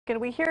And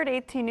we here at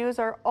 18 News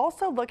are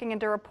also looking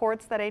into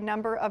reports that a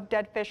number of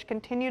dead fish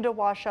continue to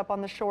wash up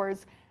on the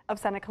shores of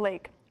Seneca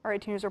Lake. Our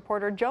 18 News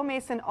reporter Joe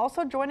Mason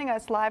also joining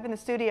us live in the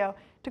studio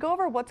to go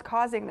over what's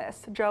causing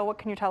this. Joe, what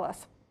can you tell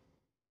us?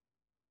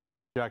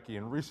 Jackie,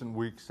 in recent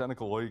weeks,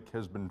 Seneca Lake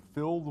has been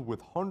filled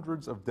with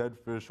hundreds of dead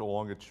fish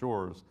along its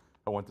shores.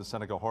 I went to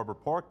Seneca Harbor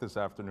Park this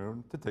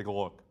afternoon to take a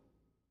look.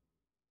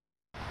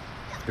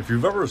 If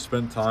you've ever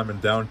spent time in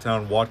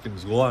downtown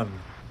Watkins Glen,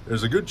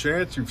 there's a good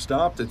chance you've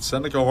stopped at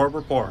Seneca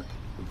Harbor Park.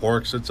 The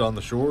park sits on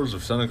the shores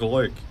of Seneca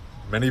Lake.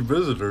 Many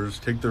visitors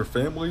take their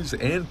families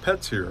and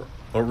pets here.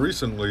 But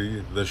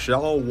recently, the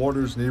shallow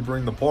waters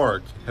neighboring the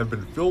park have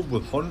been filled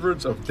with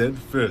hundreds of dead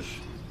fish,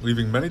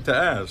 leaving many to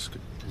ask,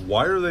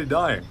 why are they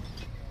dying?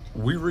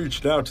 We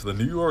reached out to the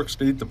New York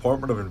State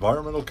Department of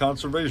Environmental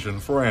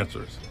Conservation for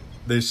answers.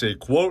 They say,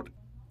 quote,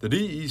 the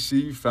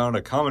DEC found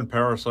a common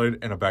parasite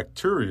and a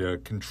bacteria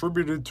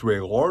contributed to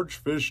a large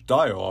fish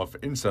die-off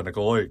in Seneca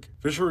Lake.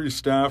 Fisheries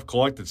staff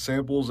collected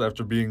samples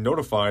after being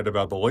notified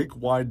about the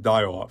lake-wide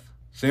die-off.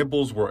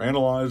 Samples were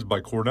analyzed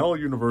by Cornell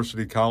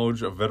University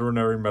College of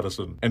Veterinary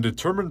Medicine and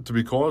determined to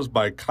be caused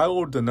by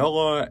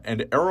Chilodonella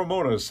and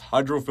Aeromonas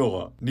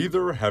hydrophila.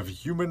 Neither have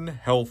human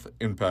health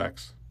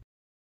impacts.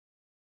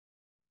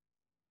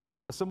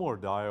 A similar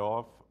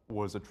die-off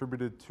was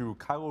attributed to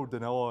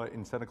Chilodonella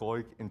in Seneca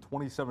Lake in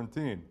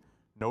 2017.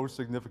 No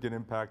significant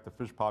impact to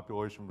fish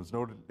population was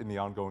noted in the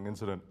ongoing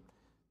incident.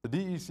 The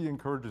DEC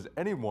encourages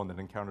anyone that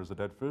encounters a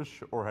dead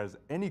fish or has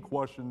any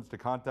questions to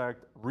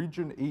contact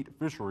Region 8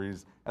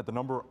 Fisheries at the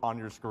number on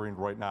your screen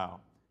right now.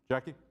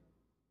 Jackie?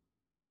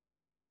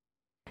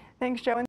 Thanks, Joe.